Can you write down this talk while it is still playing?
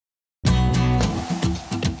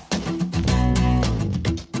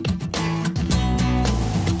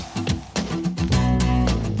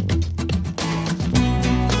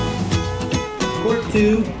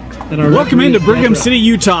2. Welcome into Brigham City,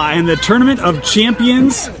 Utah, and the Tournament of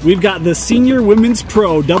Champions. We've got the Senior Women's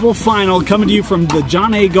Pro Double Final coming to you from the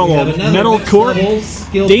John A. Gullo Medal Court.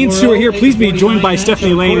 Dane Stewart here. Please be joined by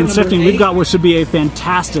Stephanie Lane. And Stephanie, we've got what should be a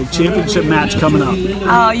fantastic championship match coming up.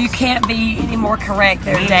 Oh, you can't be any more correct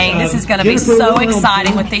there, Dane. This is going to be so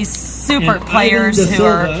exciting with these super players who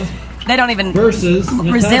are... They don't even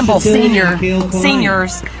resemble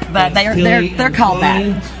seniors, but they're called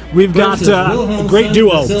that. We've got a great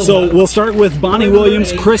duo. So we'll start with Bonnie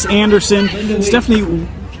Williams, Chris Anderson. Stephanie,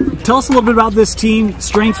 tell us a little bit about this team,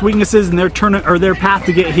 strengths, weaknesses, and their path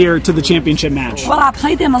to get here to the championship match. Well, I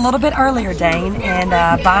played them a little bit earlier, Dane, and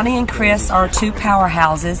Bonnie and Chris are two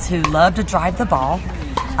powerhouses who love to drive the ball,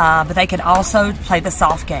 but they can also play the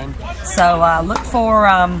soft game. So look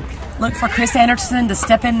for Chris Anderson to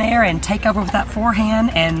step in there and take over with that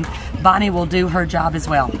forehand, and Bonnie will do her job as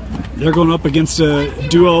well. They're going up against a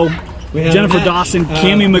duo, Jennifer Dawson,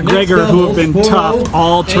 Cammie McGregor, who have been tough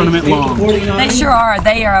all tournament long. They sure are.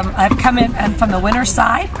 They have come in from the winner's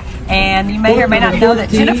side, and you may or may not know that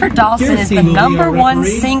Jennifer Dawson is the #1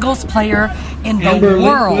 singles player in the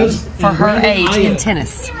world for her age in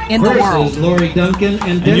tennis, in the world.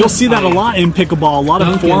 And you'll see that a lot in pickleball. A lot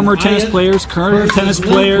of former tennis players, current tennis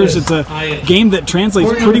players. It's a game that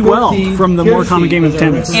translates pretty well from the more common game of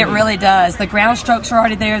tennis. It really does. The ground strokes are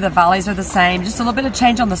already there. The volleys are the same. Just a little bit of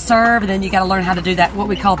change on the serve, and then you got to learn how to do that, what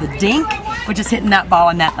we call the dink, which is hitting that ball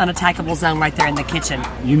in that unattackable zone right there in the kitchen.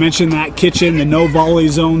 You mentioned that kitchen, the no volley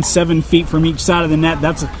zone, 7 feet from each side of the net.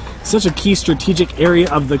 That's such a key strategic area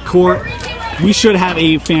of the court. We should have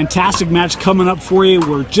a fantastic match coming up for you.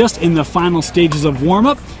 We're just in the final stages of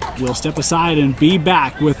warm-up. We'll step aside and be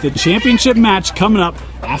back with the championship match coming up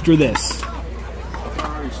after this.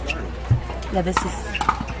 Yeah, this is...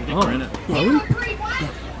 Oh, we're in it. Really?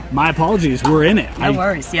 Yeah. My apologies. We're in it. No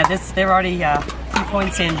worries. Yeah, they're already a few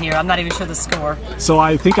points in here. I'm not even sure the score. So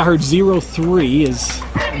I think I heard 0-3 is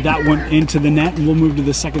that one into the net, and we'll move to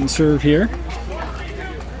the second serve here.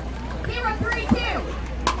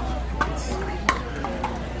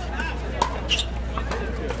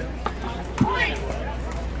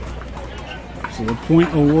 So the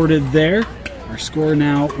point awarded there. Our score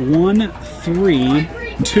now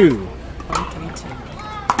 1-3-2.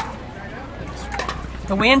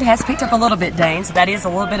 The wind has picked up a little bit, Dane, so that is a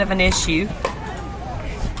little bit of an issue.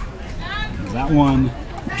 That one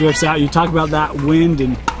drifts out. You talk about that wind,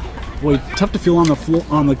 and boy, tough to feel on the floor,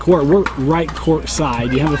 on the court. We're right court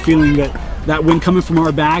side. You have a feeling that that wind coming from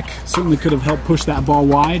our back certainly could have helped push that ball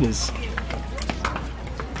wide. As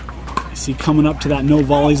I see coming up to that no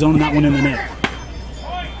volley zone, and that one in the net.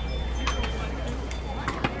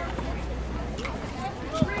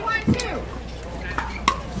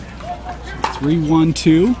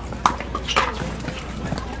 3-1-2.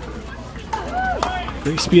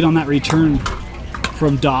 Great speed on that return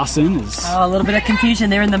from Dawson. A little bit of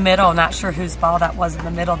confusion there in the middle. Not sure whose ball that was in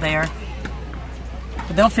the middle there.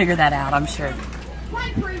 But they'll figure that out, I'm sure.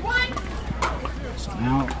 So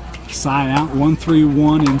now side out,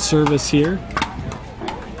 1-3-1 in service here.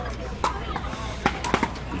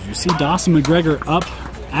 As you see Dawson McGregor up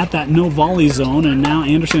at that no volley zone, and now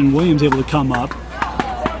Anderson and Williams able to come up.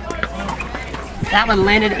 That one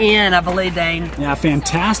landed in, I believe, Dane. Yeah,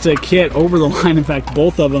 fantastic hit over the line. In fact,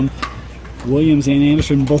 both of them, Williams and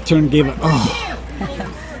Anderson, both turned and gave it,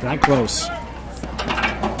 that close.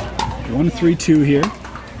 1-3-2 here.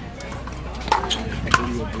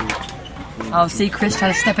 Oh, see, Chris tried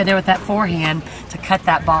to step in there with that forehand to cut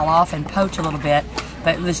that ball off and poach a little bit,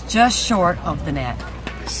 but it was just short of the net.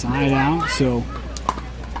 Side out, so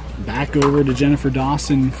back over to Jennifer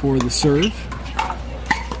Dawson for the serve.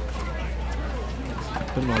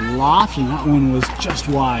 Bit of a loft, and that one was just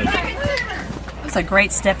wide. It was a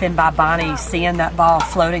great step in by Bonnie, seeing that ball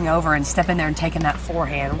floating over and stepping there and taking that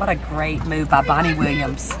forehand. What a great move by Bonnie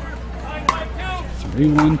Williams.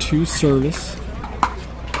 3-1-2 service.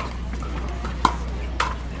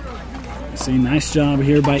 See, nice job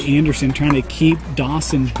here by Anderson trying to keep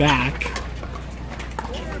Dawson back.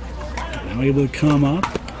 Now able to come up.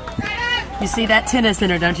 You see that tennis in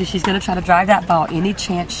her, don't you? She's going to try to drive that ball any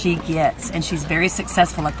chance she gets, and she's very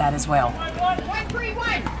successful at that as well.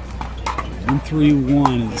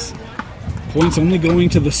 1-3-1 is points only going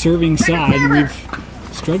to the serving side, and we've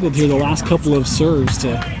struggled here the last couple of serves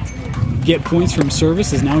to get points from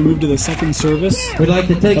service. As now we move to the second service. We'd like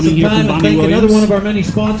to take some time and thank another one of our many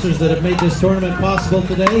sponsors that have made this tournament possible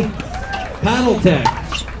today. PaddleTech.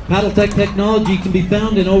 PaddleTech technology can be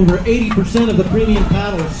found in over 80% of the premium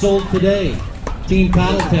paddles sold today. Team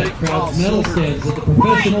Paddletech crowds medal stands at the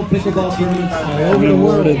professional pickleball tournaments all over the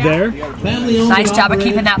world. There. Nice job of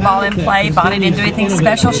keeping that ball in play. Bonnie didn't do anything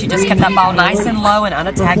special. She just kept that ball nice and low and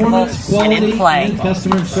unattackable and in play. And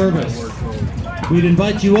customer service. We'd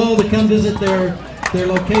invite you all to come visit their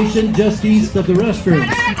location just east of the restrooms.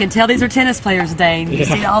 You can tell these are tennis players, Dane. You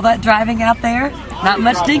see all that driving out there? Not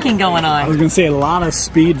much dinking going on. I was going to say a lot of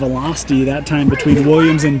speed, velocity that time between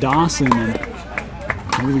Williams and Dawson. And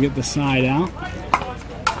we're going to get the side out.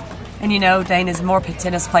 And you know, Dane, as more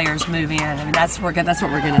tennis players move in, I mean, that's what we're going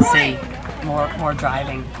to see. More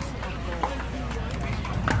driving.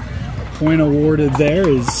 Point awarded there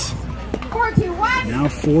is now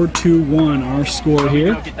 4-2-1 our score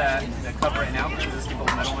here. Get that cup right now. Is this the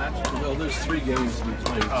gold medal match? Well, there's 3 games to be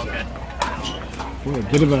played. Okay. Boy,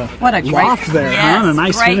 a bit of a great loft there, yes, huh? And a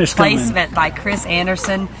nice great finish placement by Chris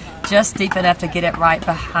Anderson, just deep enough to get it right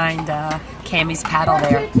behind Cammie's paddle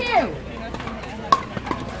there.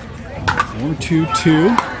 4-2-2.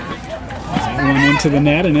 That one into the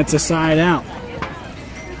net, and it's a side out.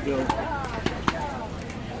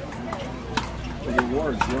 For the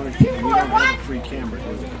awards, we don't have a free camera, do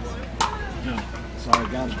we? No. So I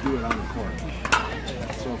got to do it on the court.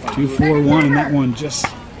 So 2-4-1, and that one just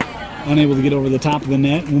unable to get over the top of the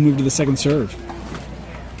net. We'll move to the second serve.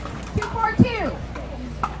 2-4-2.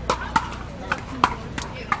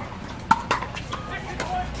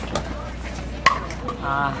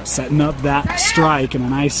 Setting up that strike, and a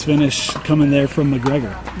nice finish coming there from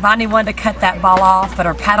McGregor. Bonnie wanted to cut that ball off, but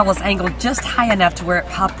her paddle was angled just high enough to where it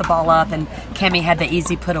popped the ball up, and Cammie had the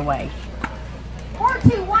easy put away.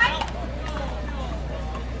 4-2-1.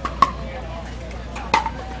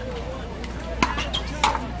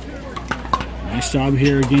 Nice job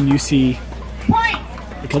here. Again, you see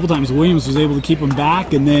a couple times Williams was able to keep him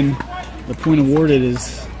back, and then the point awarded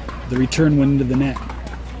is the return went into the net.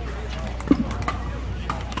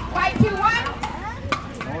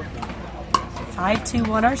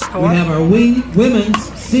 5-2-1 our score. We have our women's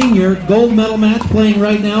senior gold medal match playing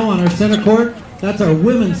right now on our center court. That's our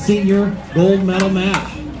women's senior gold medal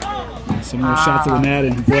match. Similar shot to the net,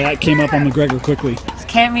 and boy, that came up on McGregor quickly.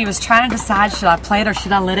 Cammie was trying to decide, should I play it or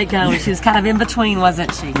should I let it go? And she was kind of in between,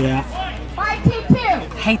 wasn't she? Yeah.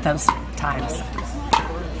 5-2-2. Hate those times.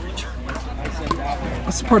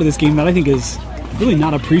 That's the part of this game that I think is really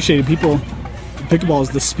not appreciated. People, pickleball is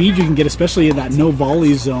the speed you can get, especially in that no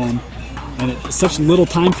volley zone. And it's such little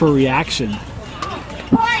time for reaction.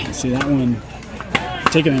 See that one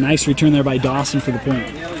taking a nice return there by Dawson for the point.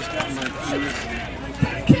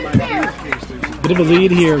 Bit of a lead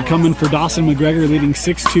here coming for Dawson McGregor, leading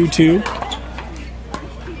 6-2-2.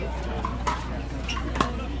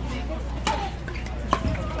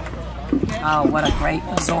 Oh, what a great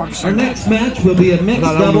absorption. Our next match will be a mixed I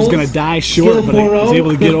thought that one was doubles. going to die short, but it was able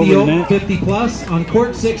to get over the net. 50 plus on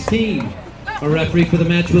court 16. A referee for the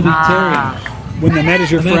match will be Terry. When the net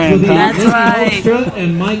is your The match friend. will be That's Nick right. Holstra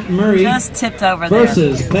and Mike Murray Just tipped over there.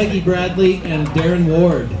 versus Peggy Bradley and Darren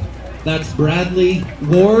Ward. That's Bradley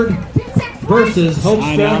Ward versus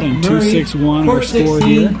Side out Holstra and Murray. 2-6-1 Court our score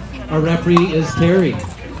 16. here. Our referee is Terry.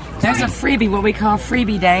 There's a freebie, what we call a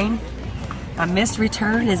freebie, Dane. A missed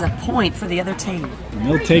return is a point for the other team. And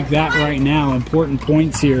they'll take that right now. Important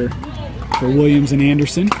points here for Williams and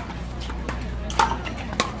Anderson.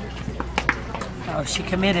 Oh, she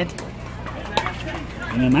committed.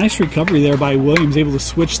 And a nice recovery there by Williams, able to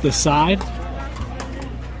switch the side.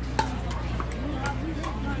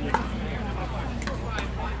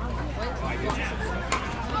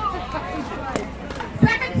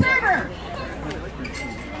 Second server.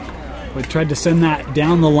 But tried to send that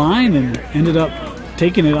down the line and ended up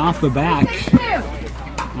taking it off the back,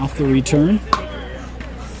 6-2. off the return.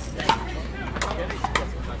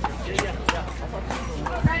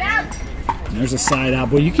 Right out. And there's a side out.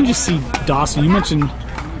 Boy, you can just see Dawson. You mentioned,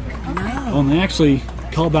 oh, and they actually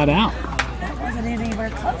called that out. That wasn't anywhere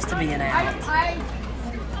close to being out.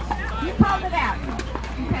 You called it out.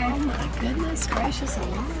 Okay. Oh my goodness gracious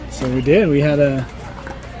alive. So we did. We had a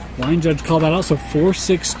line judge call that out. So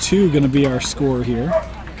 4-6-2 going to be our score here.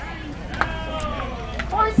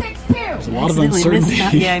 4-6-2. There's a lot of Accidentally uncertainty. missed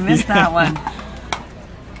that. Yeah, I missed that one.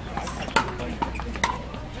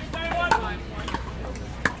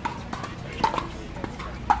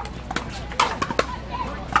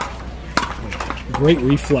 Great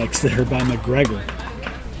reflex there by McGregor.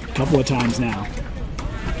 A couple of times now.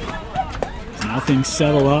 Now things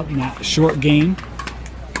settle up in that short game.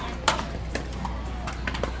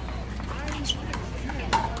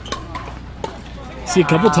 See a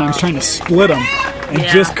couple of times trying to split them and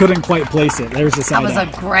Yeah. just couldn't quite place it. There's the That side was a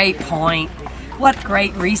out. great point. What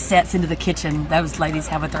great resets into the kitchen those ladies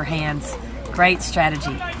have with their hands. Great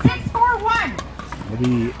strategy. 6-4-1. It'll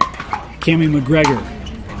be Cammie McGregor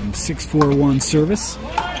on 6-4-1 service.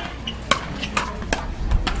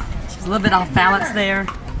 She's a little bit off balance there.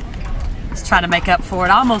 Just trying to make up for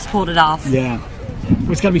it. Almost pulled it off. Yeah.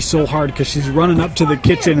 It's got to be so hard because she's running up to the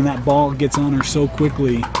kitchen and that ball gets on her so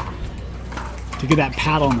quickly. To get that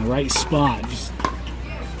paddle in the right spot. Just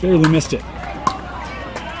barely missed it.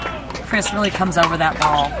 Chris really comes over that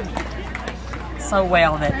ball so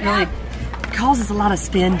well that really causes a lot of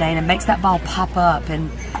spin, Dane, and makes that ball pop up. And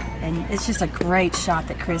it's just a great shot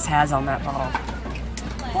that Chris has on that ball.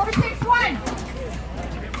 4-6-1.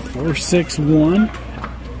 4-6-1.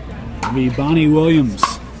 It'll be Bonnie Williams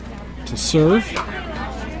to serve.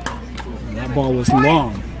 That ball was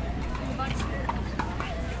long.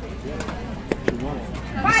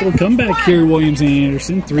 Nice little comeback here, Williams and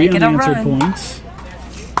Anderson. 3 unanswered points.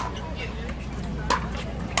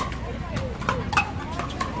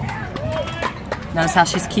 Notice how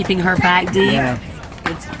she's keeping her back deep. Yeah.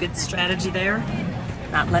 Good strategy there.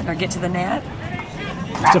 Not letting her get to the net.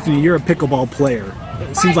 Stephanie, you're a pickleball player.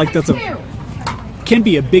 It seems like that's can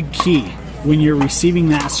be a big key when you're receiving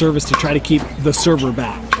that service to try to keep the server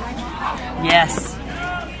back. Yes.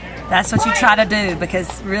 That's what you try to do,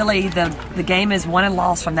 because really the game is won and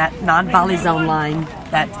lost from that non-volley zone line,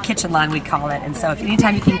 that kitchen line we call it. And so if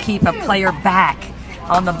anytime you can keep a player back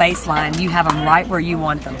on the baseline, you have them right where you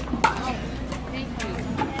want them.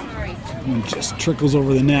 And just trickles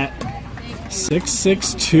over the net.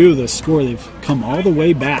 6-6-2 the score. They've come all the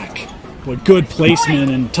way back. What good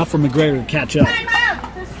placement and tough for McGregor to catch up.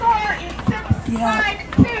 The score is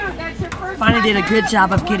 6-5-2. That's your first. Bonnie did a good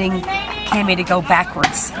job of getting Cammie to go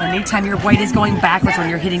backwards. And anytime your weight is going backwards when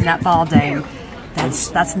you're hitting that ball, Dane,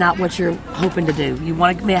 that's not what you're hoping to do. You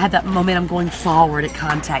want to have that momentum going forward at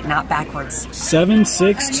contact, not backwards.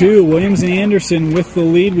 7-6-2. Williams and Anderson with the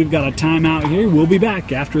lead. We've got a timeout here. We'll be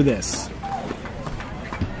back after this.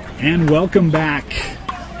 And welcome back.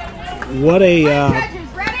 What a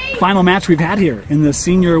final match we've had here in the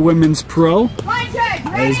Senior Women's Pro.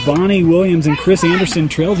 As Bonnie Williams and Chris Anderson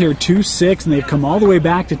trailed here 2-6, and they've come all the way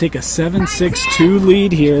back to take a 7-6-2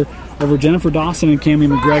 lead here over Jennifer Dawson and Cammie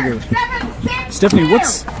McGregor. Stephanie,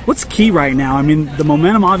 what's key right now? I mean, the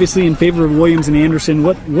momentum obviously in favor of Williams and Anderson.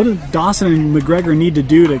 What do Dawson and McGregor need to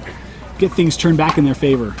do to get things turned back in their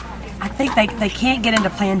favor? I think they can't get into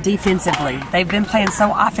playing defensively. They've been playing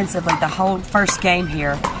so offensively the whole first game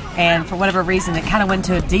here, and for whatever reason it kind of went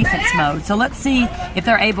to a defense mode. So let's see if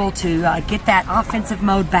they're able to get that offensive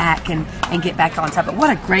mode back and get back on top. But what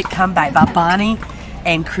a great comeback by Bonnie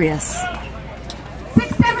and Chris.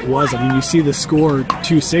 It was. I mean, you see the score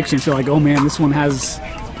 2-6 and you feel like, oh man, this one has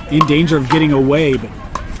in danger of getting away, but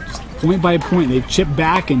just point by point they've chipped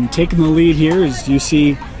back and taken the lead here. As you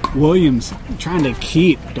see Williams trying to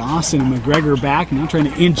keep Dawson and McGregor back and now trying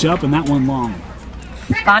to inch up, and that one long.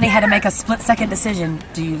 Bonnie had to make a split-second decision.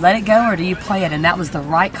 Do you let it go or do you play it? And that was the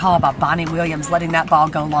right call by Bonnie Williams, letting that ball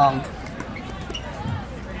go long.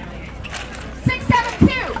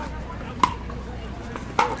 6-7-2.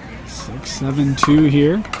 6-7-2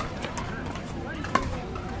 here.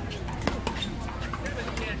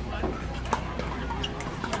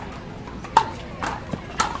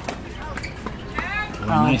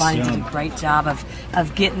 Oh, Bonnie did a great job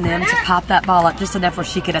of getting them to pop that ball up just enough where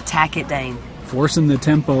she could attack it, Dane. Forcing the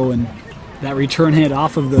tempo, and that return hit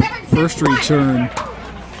off of the first return.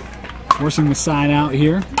 Forcing the side out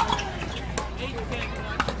here.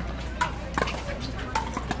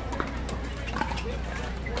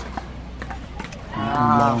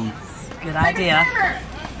 Oh, good idea.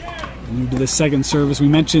 Move to the second service. We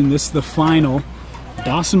mentioned this is the final.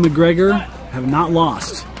 Dawson McGregor have not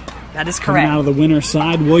lost. That is Coming correct. out of the winner's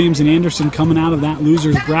side. Williams and Anderson coming out of that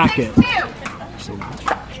loser's bracket. So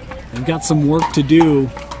they've got some work to do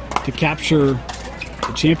to capture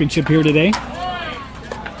the championship here today.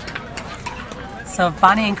 So if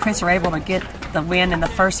Bonnie and Chris are able to get the win in the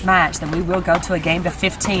first match, then we will go to a game to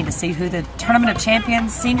 15 to see who the Tournament of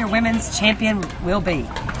Champions Senior Women's Champion will be.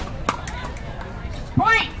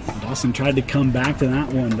 Dawson tried to come back to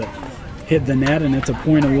that one, but hit the net, and it's a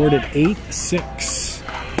point awarded 8-6.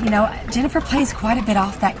 You know, Jennifer plays quite a bit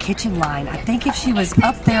off that kitchen line. I think if she was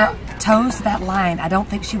up there, toes to that line, I don't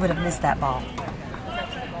think she would have missed that ball.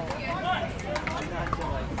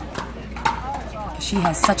 She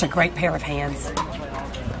has such a great pair of hands.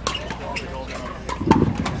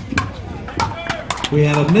 We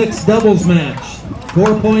have a mixed doubles match.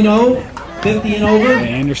 4.0, 50 and over.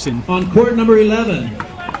 Anderson On court number 11.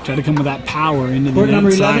 tried to come with that power into the Court number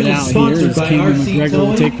net 11 side is out here sponsored as by Cammie RC McGregor will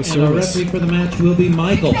Towing, take the and our service. referee for the match will be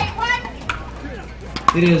Michael.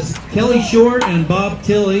 It is Kelly Short and Bob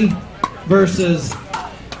Tilley versus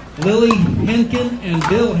Lily Henkin and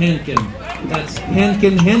Bill Henkin. That's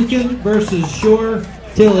Henkin versus Shore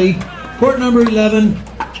Tilly. Court number 11,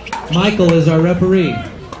 Michael is our referee.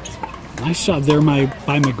 Nice job there by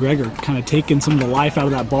McGregor, kind of taking some of the life out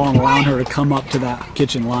of that ball and allowing her to come up to that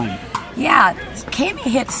kitchen line. Yeah, Cammie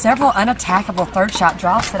hit several unattackable third shot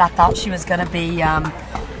drops that I thought she was going to be,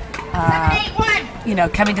 you know,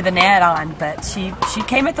 coming to the net on, but she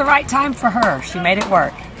came at the right time for her. She made it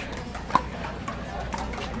work.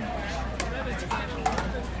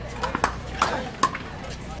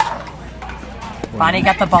 Bonnie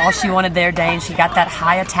got the ball she wanted there, Dane. She got that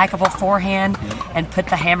high attackable forehand and put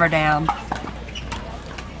the hammer down.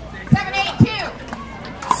 7-8-2.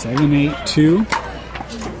 7-8-2.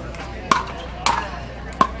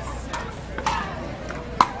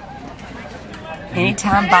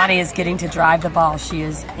 Anytime Bonnie is getting to drive the ball, she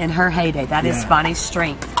is in her heyday. That is Bonnie's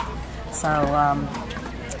strength. So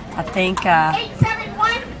I think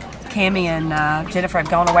 8-7-1. Cammie and Jennifer have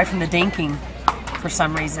gone away from the dinking for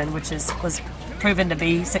some reason, which was proven to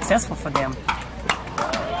be successful for them.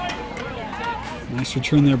 Nice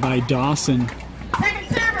return there by Dawson. Second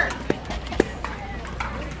server.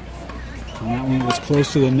 And that one was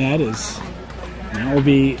close to the net. That will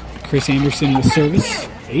be Chris Anderson with service.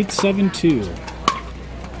 8-7-2.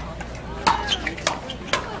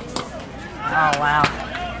 Oh, wow.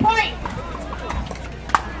 Point.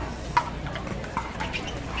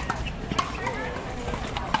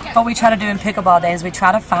 What we try to do in pickleball days, we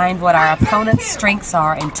try to find what our opponent's strengths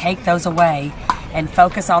are and take those away and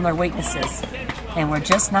focus on their weaknesses. And we're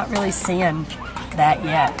just not really seeing that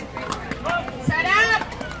yet Set up.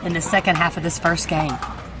 in the second half of this first game.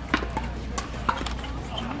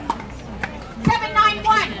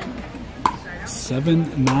 7-9-1.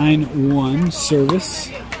 7-9-1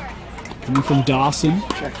 service. Coming from Dawson.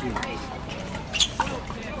 Check you.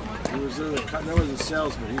 There was a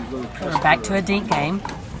salesman. He was going to We're back to a dink game.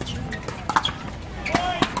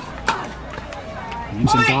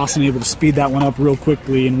 Mentioned Dawson able to speed that one up real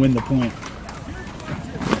quickly and win the point.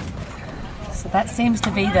 So that seems to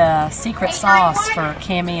be the secret sauce for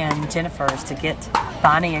Cammie and Jennifer, is to get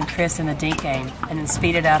Bonnie and Chris in the dink game and then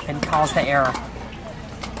speed it up and cause the error.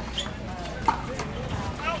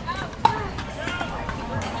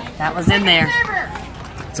 That was in there.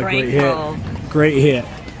 It's a great hit. roll. Great hit.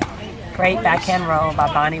 Great backhand roll by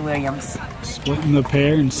Bonnie Williams. Splitting the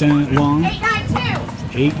pair and sending it long.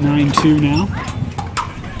 8-9-2. 8-9-2 now.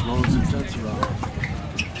 Loads of defensive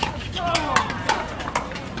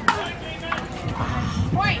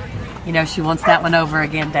Point. You know, she wants that one over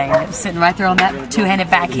again, Dane. It was sitting right there on that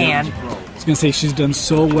two-handed backhand. I was going to say she's done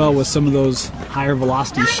so well with some of those higher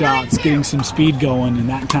velocity shots, getting some speed going, and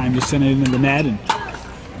that time just sending it into the net, and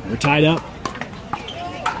we're tied up.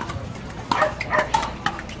 I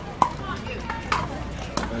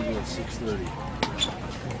go at 6:30.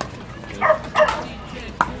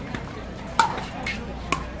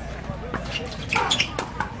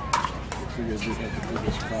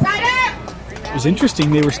 Set up. It was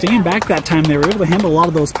interesting. They were staying back that time. They were able to handle a lot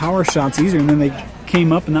of those power shots easier, and then they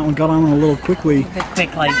came up, and that one got on a little quickly. A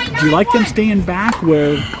bit quickly. Do you like them staying back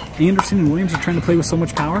where Anderson and Williams are trying to play with so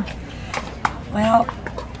much power? Well,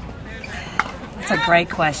 that's a great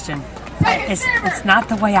question. It's not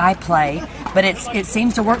the way I play, but it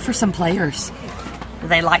seems to work for some players.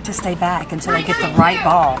 They like to stay back until they get the right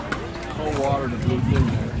ball. Cold water to blue thing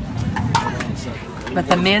there. Hold on a second. But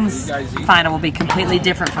the men's final will be completely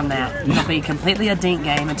different from that. It'll be completely a dink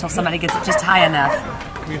game until somebody gets it just high enough,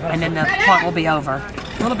 and then the point will be over.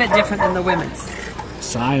 A little bit different than the women's.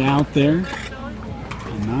 Side out there.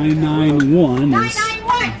 9-9-1 is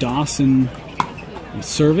Dawson with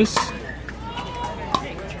service.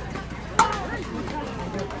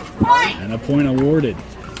 Point. And a point awarded.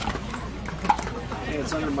 Yeah,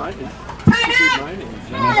 it's undermined. And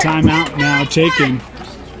a timeout now taken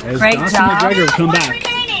as Great Dawson job. McGregor come back.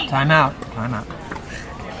 Remaining. Timeout. Timeout.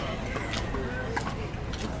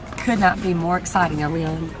 Could not be more exciting. Are we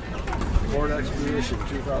on? Ford Expedition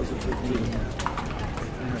 2015.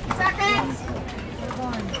 Seconds.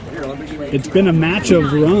 Here, let me give you It's been a match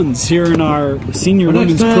of runs here in our senior Our next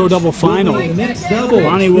women's match pro double final. will be mixed doubles.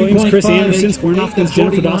 Bonnie Williams, Chris 3.5, Anderson squaring off against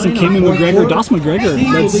Jennifer Dawson, 49 Cammie on McGregor. court. Dawson McGregor Steve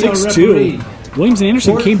led will be our 6-2. referee. Williams and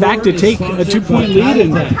Anderson Court came back to four take is a sponsored 2-point by lead,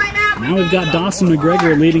 and Paddington. now we've got Dawson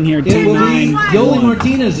McGregor leading here It will be 10-9. Yoli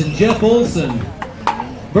Martinez and Jeff Olson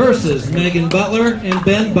versus Megan Butler and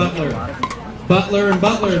Ben Butler. Butler and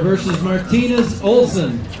Butler versus Martinez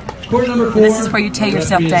Olson. Court number 4. This is where you tell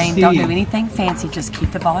yourself, referee is Dane, don't do Steve. anything fancy. Just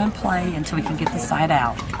keep the ball in play until we can get the side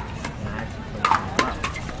out.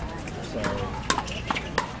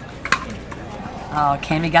 Oh,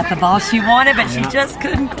 Cammie got the ball she wanted, but she just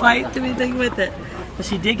couldn't quite do anything with it. But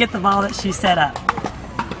she did get the ball that she set up.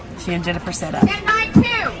 She and Jennifer set up.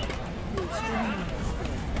 10-9-2.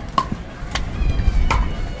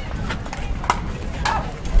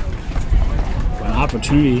 An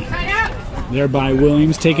opportunity there by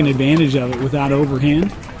Williams, taking advantage of it without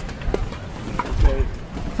overhand.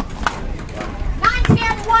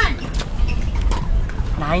 9-10-1.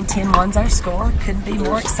 9-10-1's our score. Couldn't be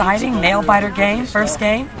more exciting. Nail biter game, first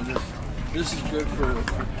game. This is good for a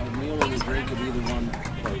meal and a drink of either one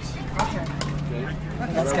place. Okay.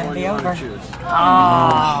 That's going to be over.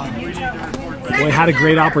 Oh. Boy, had a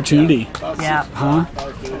great opportunity. Yeah. Huh?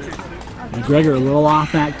 McGregor a little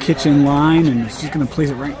off that kitchen line, and she's going to place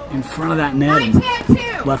it right in front of that net and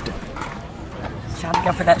left it. Trying to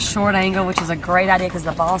go for that short angle, which is a great idea because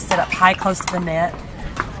the ball's set up high close to the net.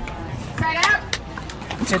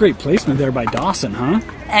 That's a great placement there by Dawson, huh?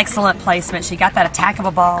 Excellent placement. She got that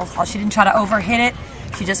attackable ball. She didn't try to overhit it.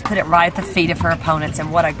 She just put it right at the feet of her opponents,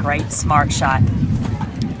 and what a great, smart shot.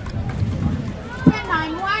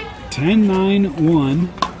 10-9-1.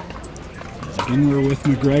 Again, we're with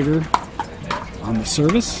McGregor on the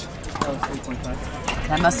service.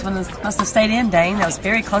 That must have stayed in, Dane. That was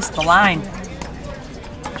very close to the line.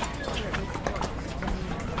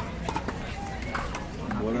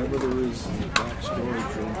 Whatever there is in the backstory.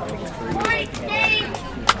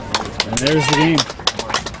 And there's the game.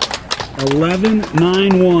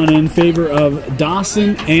 11-9-1 in favor of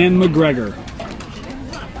Dawson and McGregor.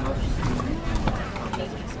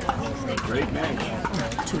 Great match.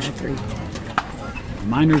 2 out of 3.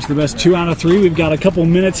 Miners the best 2 out of 3. We've got a couple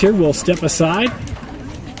minutes here. We'll step aside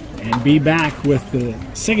and be back with the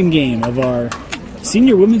second game of our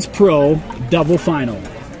Senior Women's Pro double final.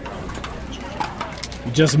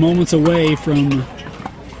 Just moments away from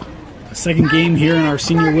the second game here in our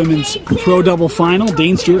Senior Women's Pro double final.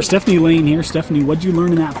 Dane Stewart, Stephanie Lane here. Stephanie, what did you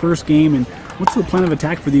learn in that first game, and what's the plan of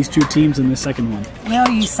attack for these two teams in the second one? Well,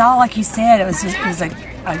 you saw, like you said, it was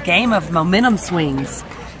a game of momentum swings,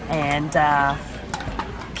 and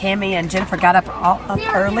Cammie and Jennifer got up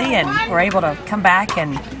early and were able to come back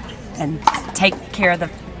and take care of the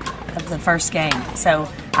first game. So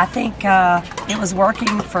I think it was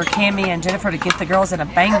working for Cammie and Jennifer to get the girls in a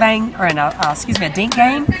bang or in a dink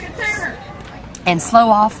game, and slow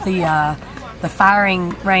off the firing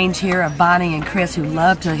range here of Bonnie and Chris, who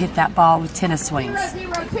love to hit that ball with tennis swings.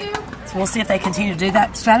 So we'll see if they continue to do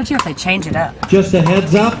that strategy or if they change it up. Just a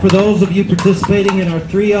heads up for those of you participating in our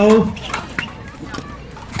 3-0.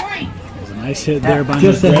 Nice hit there by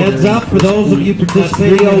Just a heads up for those of you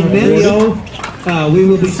participating in our video. We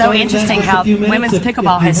will be so interesting how women's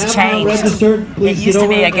pickleball has changed. It used to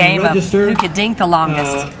be a game of who could dink the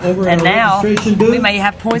longest, and now we may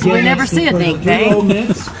have points where we never see a dink,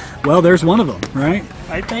 Dave. Well, there's one of them, right?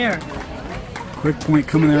 Right there. Quick point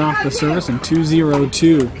coming there off the service, and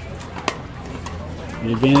 2-0-2.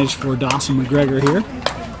 The advantage for Dawson McGregor here.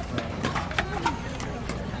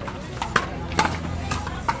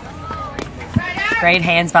 Great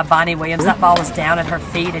hands by Bonnie Williams. That ball was down at her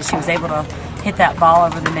feet, and she was able to hit that ball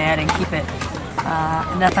over the net and keep it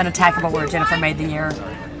enough unattackable where Jennifer made the error.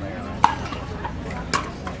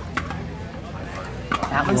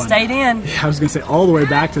 That one stayed in. Yeah, I was going to say all the way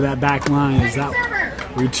back to that back line as that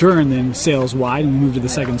return then sails wide, and we move to the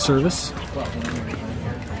second service.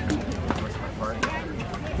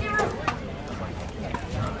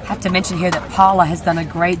 I have to mention here that Paula has done a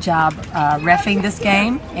great job reffing this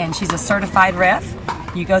game, and she's a certified ref.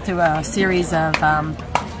 You go through a series of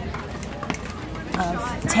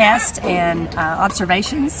tests and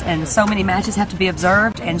observations, and so many matches have to be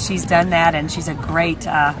observed, and she's done that, and she's a great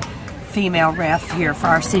female ref here for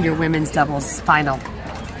our senior women's doubles final.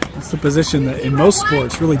 It's the position that in most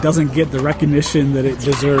sports really doesn't get the recognition that it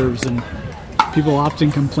deserves, and people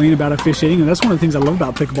often complain about officiating, and that's one of the things I love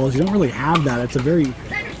about pickleball is you don't really have that. It's a very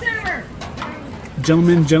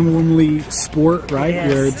gentlemanly sport, right?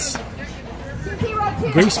 Yes. Where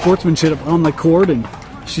it's great sportsmanship on the court, and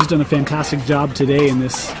she's done a fantastic job today in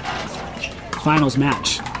this finals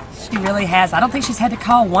match. She really has. I don't think she's had to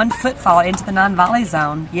call one footfall into the non-volley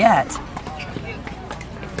zone yet.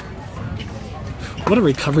 What a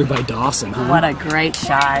recovery by Dawson, huh? What a great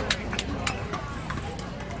shot.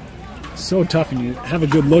 So tough, and you have a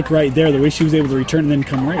good look right there, the way she was able to return and then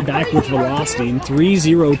come right back with velocity. And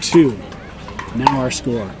 3-0-2, now our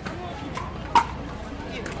score.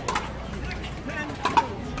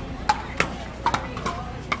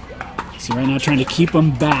 So right now trying to keep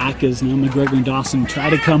them back as now McGregor and Dawson try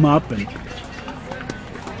to come up, and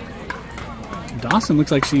Dawson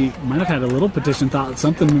looks like she might have had a little petition thought that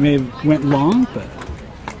something may have went long, but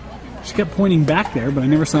She kept pointing back there, but I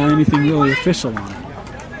never saw anything really official on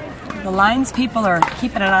it. The lines people are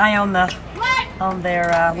keeping an eye on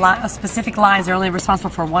their specific lines. They're only responsible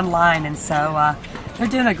for one line, and so they're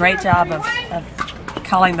doing a great job of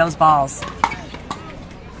calling those balls.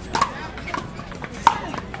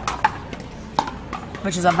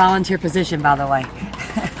 Which is a volunteer position, by the way.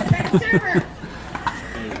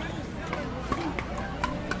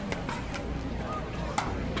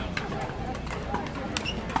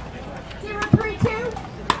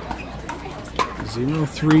 Zero,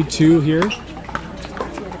 3-2 here.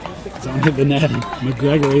 Don't hit the net.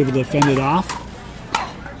 McGregor able to fend it off.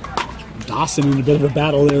 Dawson in a bit of a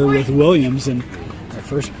battle there with Williams, and our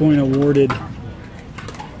first point awarded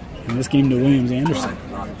in this game to Williams Anderson.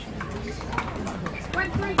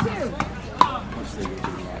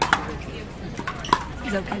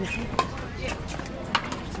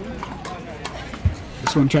 1-3-2.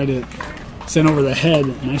 This one tried to send over the head.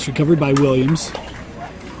 Nice recovery by Williams.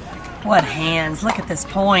 What hands. Look at this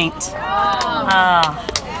point.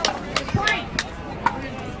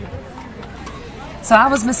 So I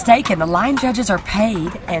was mistaken. The line judges are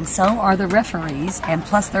paid, and so are the referees, and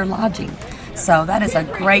plus their lodging. So that is a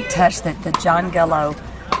great touch that John Gullo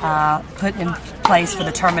put in place for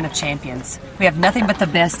the Tournament of Champions. We have nothing but the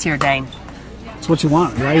best here, Dane. That's what you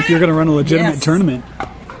want, right? If you're going to run a legitimate tournament,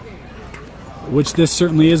 which this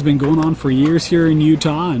certainly has been going on for years here in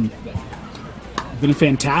Utah, and been a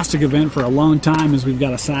fantastic event for a long time as we've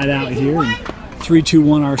got a side out here, and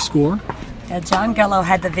 3-2-1 our score. John Gullo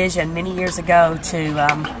had the vision many years ago to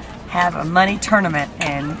have a money tournament,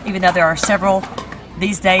 and even though there are several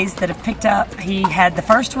these days that have picked up, he had the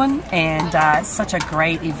first one, and it's such a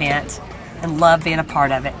great event, and love being a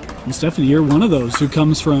part of it. And Stephanie, you're one of those who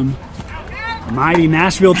comes from mighty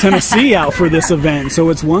Nashville, Tennessee out for this event,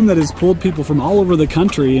 so it's one that has pulled people from all over the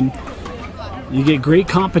country, and you get great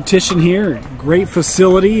competition here, great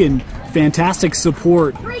facility, and fantastic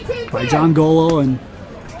support by John Gullo and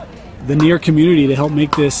the near community to help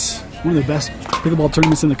make this one of the best pickleball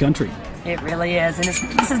tournaments in the country. It really is, and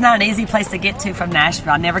this is not an easy place to get to from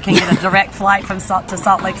Nashville. I never can get a direct flight from to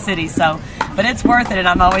Salt Lake City, but it's worth it, and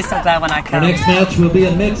I'm always so glad when I come. Our next match will be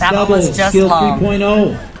a mixed doubles, skill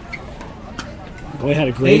 3.0. Boy, had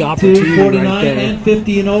a great opportunity 49 right there. And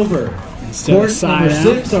 50 and over. Court number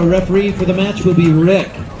 6, our referee for the match will be Rick.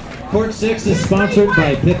 Court 6 is sponsored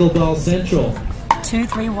by Pickleball Central.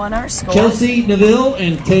 2-3-1 our score. Chelsea Neville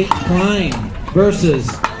and Tate Klein versus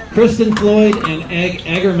Kristen Floyd and Egg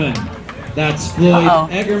Eggerman. That's Floyd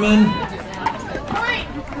Eggerman.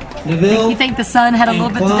 Neville. You think the sun had a little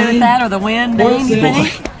bit to do with that, or the wind, Dane, you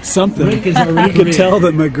think? Something. Rick is our You referee. could tell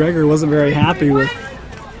that McGregor wasn't very happy with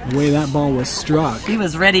the way that ball was struck. He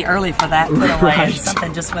was ready early for that put away, Right. and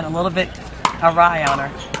something just went a little bit awry on her.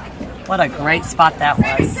 What a great spot that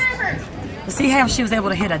was. To see how she was able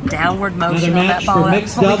to hit a downward motion on that ball.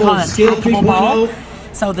 That's what we call an attackable ball.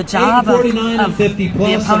 So the job of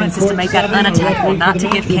the opponents is to make that unattackable, not to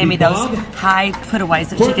give Cammie those high putaways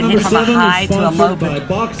that she can hit from a high to a low,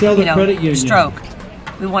 stroke.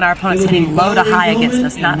 We want our opponents hitting low to high against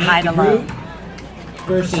us, not high to low.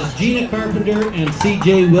 Versus Gina Carpenter and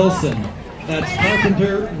CJ Wilson. That's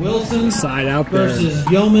Carpenter Wilson Side out there. versus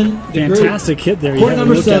Yeoman. Fantastic hit there. You Court had to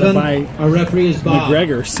number look at 7, it by our referee is Bob.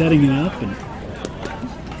 McGregor setting it up, and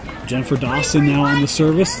Jennifer Dawson now on the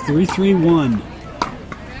service. 3-3-1.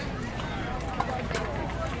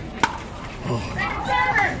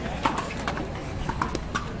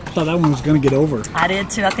 I thought that one was going to get over. I did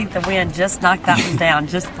too. I think the wind just knocked that one down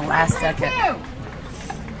just the last second.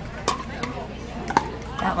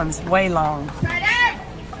 That one's way long.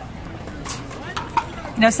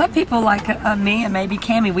 You know, some people like me and maybe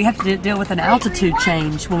Cammie, we have to deal with an altitude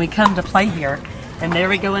change when we come to play here. And there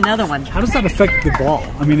we go, another one. How does that affect the ball?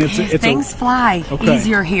 I mean, it's things fly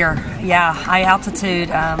easier here. Yeah, high altitude.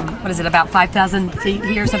 What is it, about 5,000 feet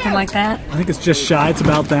here, something like that? I think it's just shy. It's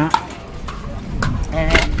about that.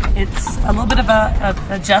 And it's a little bit of a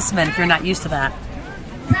adjustment if you're not used to that.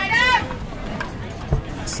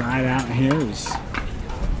 Side out here is.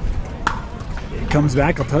 It comes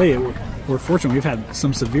back. I'll tell you, we're fortunate. We've had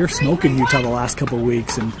some severe smoke in Utah the last couple of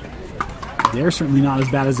weeks, and they're certainly not as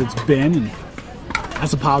bad as it's been. And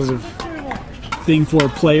that's a positive thing for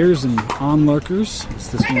players and onlookers. It's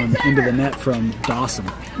this one into the net from Dawson.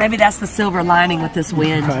 Maybe that's the silver lining with this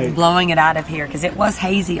wind, Right. blowing it out of here, because it was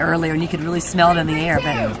hazy earlier and you could really smell it in the air,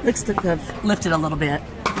 but it looks to have lifted a little bit.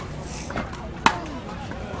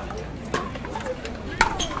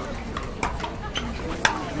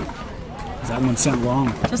 That one sent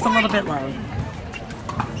long. Just a little bit low.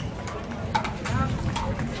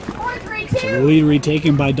 So the lead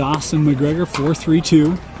retaken by Dawson McGregor,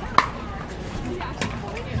 4-3-2.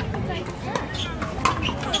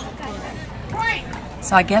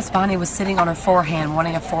 So I guess Bonnie was sitting on her forehand,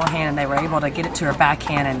 wanting a forehand, and they were able to get it to her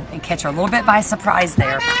backhand and catch her a little bit by surprise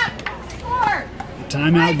there.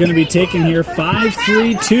 Timeout going to be taken here,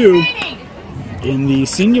 5-3-2 in the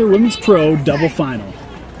Senior Women's Pro double final. You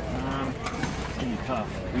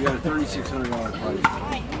got a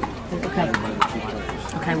 $3,600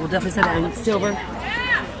 prize. Okay, we'll definitely say that in silver.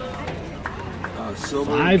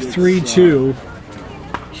 Silver 5-3-2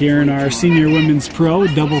 here in our Senior Women's Pro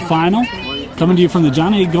double final. Coming to you from the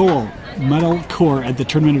John A. Gold Medal Court at the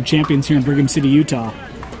Tournament of Champions here in Brigham City, Utah.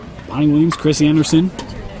 Bonnie Williams, Chris Anderson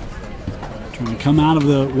trying to come out of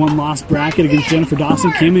the one-loss bracket against Jennifer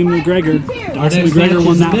Dawson. Cameron McGregor. Dawson McGregor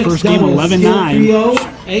won that first game 11-9.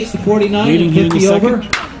 8-49 Leading and here in the 50 over.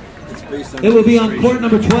 second. It will be on court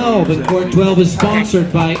number 12, and court 12 is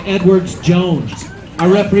sponsored by Edwards Jones. Our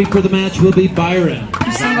referee for the match will be Byron.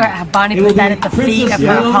 You see where Bonnie put that at the feet of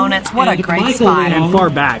her opponents? What a great spot. And far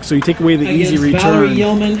back, so you take away the easy Valerie return.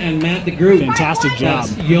 Yeoman and Matt DeGroot. Fantastic job.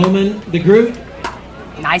 That's Yeoman, DeGroot.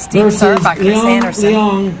 Nice deep serve by Chris Anderson.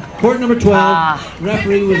 Leong, court number 12.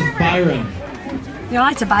 Referee was Byron. You know, I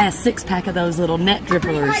like to buy a 6-pack of those little net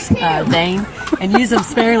dribblers, Dane, and use them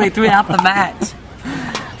sparingly throughout the match.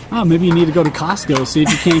 Oh, maybe you need to go to Costco, see if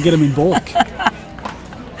you can't get them in bulk.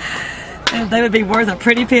 They would be worth a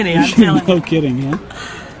pretty penny, I'm telling you. No kidding, huh?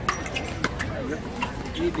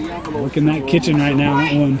 Look in that kitchen right now,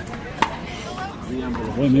 that one.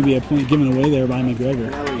 Boy, maybe a point given away there by McGregor.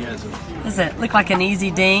 Does it look like an easy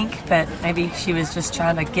dink, but maybe she was just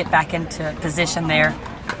trying to get back into position there.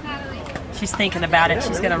 She's thinking about it.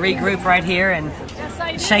 She's going to regroup right here and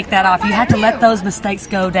shake that off. You have to let those mistakes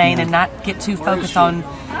go, Dane, and not get too focused on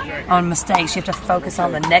mistakes. You have to focus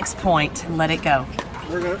on the next point and let it go.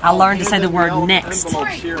 I learned to say the word next.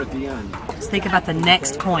 Just think about the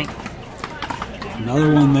next point.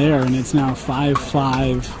 Another one there, and it's now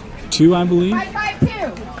 5-5-2, I believe.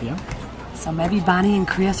 5-5-2. Yeah. So maybe Bonnie and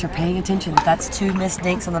Chris are paying attention. That's 2 missed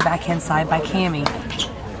dinks on the backhand side by Cammie.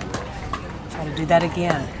 Try to do that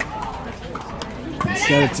again.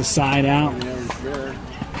 Instead, it's a side out.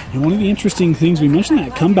 And one of the interesting things, we mentioned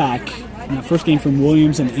that comeback in that first game from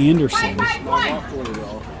Williams and Anderson.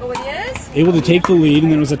 Able to take the lead,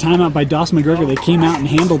 and there was a timeout by Dawson McGregor. They came out and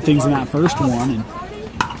handled things in that first one, and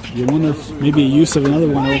you wonder if maybe a use of another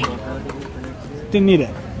one. Didn't need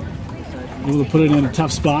it. Able to put it in a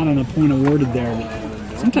tough spot and a point awarded there. But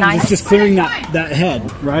sometimes it's just clearing that head,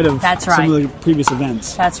 right, of some of the previous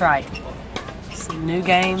events. That's right. New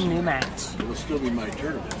game, new match. It will still be my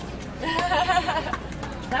tournament.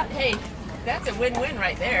 Hey, that's a win-win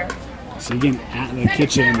right there. So again, at the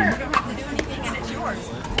kitchen. You don't have to do anything and it's yours.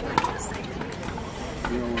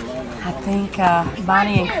 I think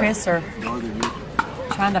Bonnie and Chris are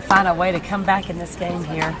trying to find a way to come back in this game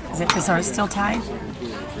here. Is it still tied?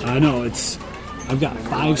 No, I've got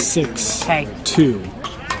 5-6-2.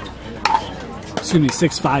 Excuse me,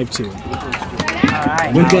 6-5-2. All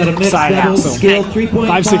right. We've got a mixed doubles skill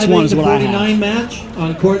 5-6-1 is what I have. 3.58 match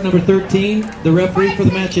on court number 13. The referee for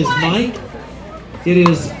the match is Mike. It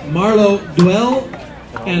is Marlo Dwell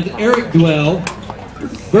and Eric Dwell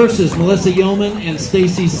versus Melissa Yeoman and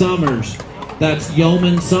Stacy Summers. That's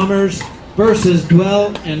Yeoman Summers versus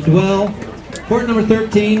Dwell and Dwell. Court number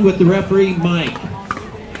 13 with the referee Mike.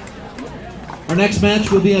 Our next match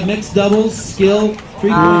will be a mixed doubles skill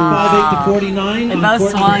 3.58-49 on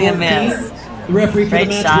court number 14. The referee for the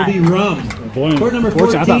match will be Rum. Boy, court number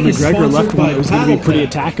 14 I thought is McGregor left sponsored one by that was going to be pretty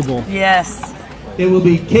Paddle attackable. Yes. It will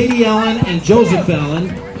be Katie Allen and Joseph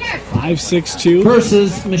Allen 5-6-2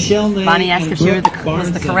 versus Michelle Ney. Bonnie asked and if she Brooke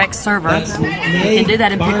was the correct server. That's You can do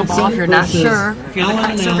that in PickleBall if you're not sure. If you're the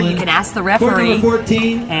correct server, you can ask the referee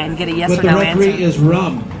 14, and get a yes but or no the referee answer. is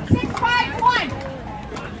Rum. 6-5-1.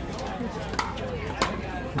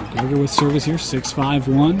 McGregor with service here,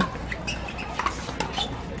 6-5-1.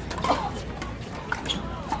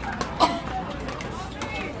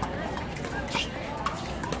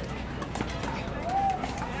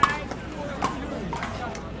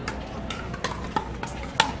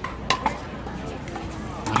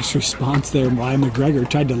 Nice response there by McGregor.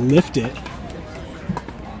 Tried to lift it.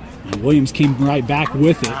 And Williams came right back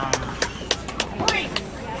with it.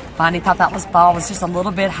 Bonnie thought that ball was just a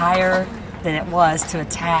little bit higher than it was to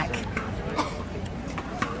attack.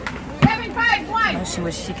 7-5-1. She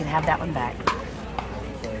wished she could have that one back.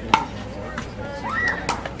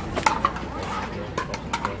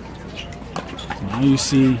 Now you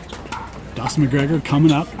see Dawson McGregor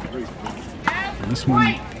coming up. And this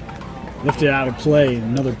one lifted out of play.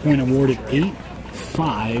 Another point awarded,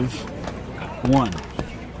 8-5-1.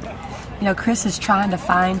 You know, Chris is trying to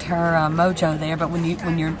find her mojo there, but when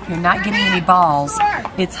you're not getting any balls,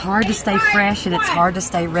 it's hard to stay fresh and it's hard to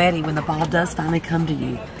stay ready when the ball does finally come to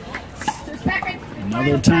you.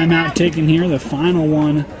 Another timeout taken here, the final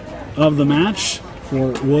one of the match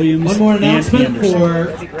for Williams. One more announcement and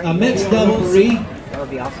Anderson. for a mixed double three. That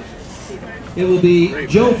would be awesome. It will be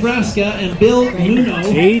Joe Frasca and Bill Nuno.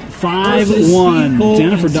 8-5-1.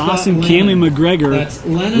 Jennifer Dawson, Cammie McGregor,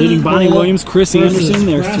 leading Bonnie Williams, Chris Anderson.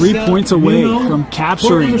 They're 3 points away from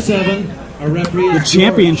capturing the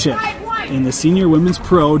championship in the Senior Women's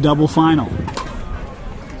Pro Double Final.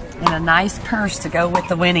 And a nice purse to go with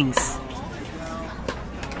the winnings.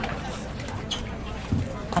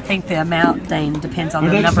 I think the amount, Dane, depends on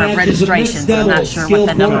the number of registrations. I'm not sure what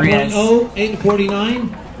that number is.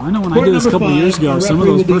 8-49. I know when I did this a couple of years ago, some of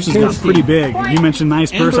those purses got pretty big. You mentioned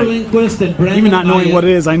nice purse. Even not knowing what it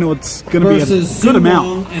is, I know it's going to be a good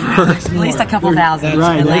amount. At least a couple thousand.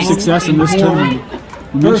 Right, their success in this tournament.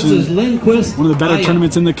 You mentioned one of the better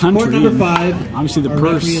tournaments in the country. And obviously, the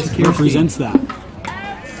purse represents that.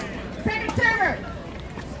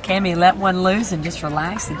 Cammie let one loose and just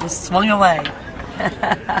relaxed and just swung away.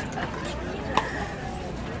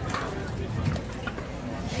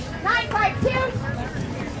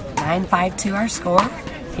 9-5-2 our score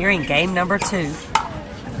here in game number 2.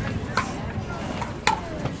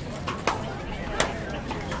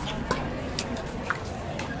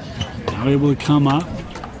 Now able to come up.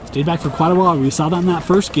 Stayed back for quite a while. We saw that in that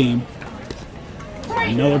first game.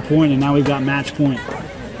 Another point, and now we've got match point.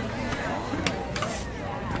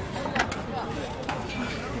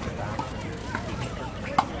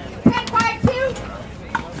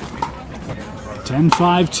 $10-5-2.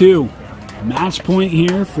 10-5-2. Match point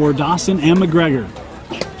here for Dawson and McGregor.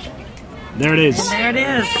 There it is. There it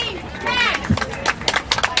is.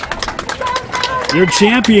 Your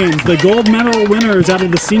champions, the gold medal winners out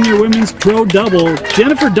of the Senior Women's Pro Double,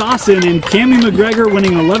 Jennifer Dawson and Cammie McGregor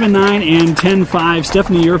winning 11-9 and 10-5.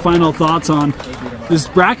 Stephanie, your final thoughts on this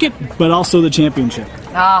bracket, but also the championship?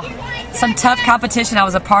 Some tough competition. I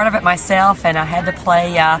was a part of it myself, and I had to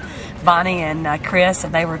play Bonnie and Chris,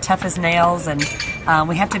 and they were tough as nails. And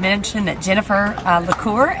we have to mention that Jennifer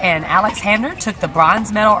LaCour and Alex Hamner took the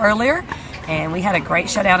bronze medal earlier, and we had a great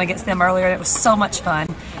showdown against them earlier. It was so much fun.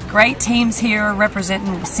 Great teams here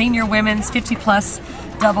representing senior women's 50-plus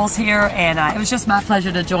doubles here, and it was just my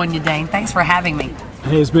pleasure to join you, Dane. Thanks for having me.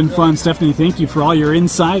 Hey, it's been fun, Stephanie. Thank you for all your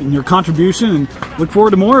insight and your contribution, and look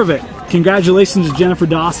forward to more of it. Congratulations to Jennifer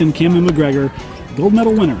Dawson, Cammie McGregor, gold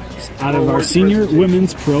medal winners out of our Senior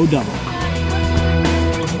Women's Pro Double.